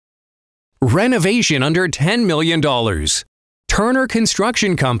Renovation under $10 million. Turner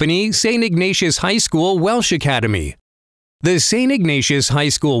Construction Company, St. Ignatius High School Welsh Academy. The St. Ignatius High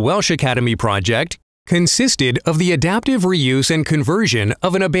School Welsh Academy project consisted of the adaptive reuse and conversion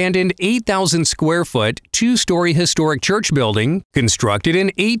of an abandoned 8,000 square foot, two-story historic church building constructed in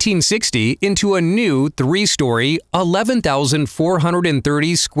 1860 into a new three-story,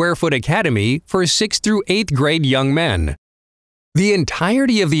 11,430 square foot academy for 6th through 8th grade young men. The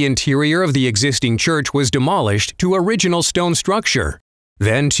entirety of the interior of the existing church was demolished to original stone structure.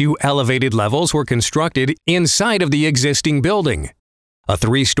 Then 2 elevated levels were constructed inside of the existing building. A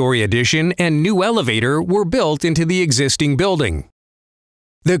 3-story addition and new elevator were built into the existing building.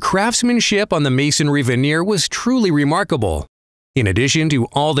 The craftsmanship on the masonry veneer was truly remarkable. In addition to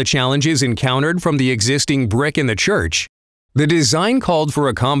all the challenges encountered from the existing brick in the church, the design called for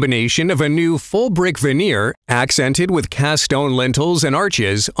a combination of a new full brick veneer accented with cast stone lintels and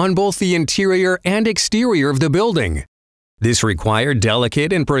arches on both the interior and exterior of the building. This required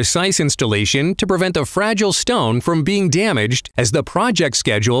delicate and precise installation to prevent the fragile stone from being damaged, as the project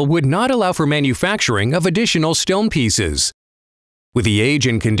schedule would not allow for manufacturing of additional stone pieces. With the age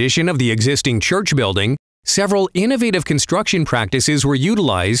and condition of the existing church building, several innovative construction practices were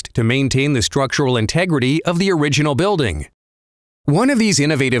utilized to maintain the structural integrity of the original building. One of these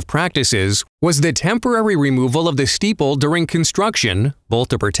innovative practices was the temporary removal of the steeple during construction, both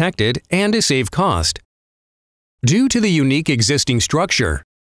to protect it and to save cost. Due to the unique existing structure,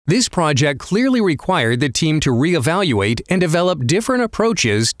 this project clearly required the team to reevaluate and develop different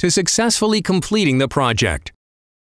approaches to successfully completing the project.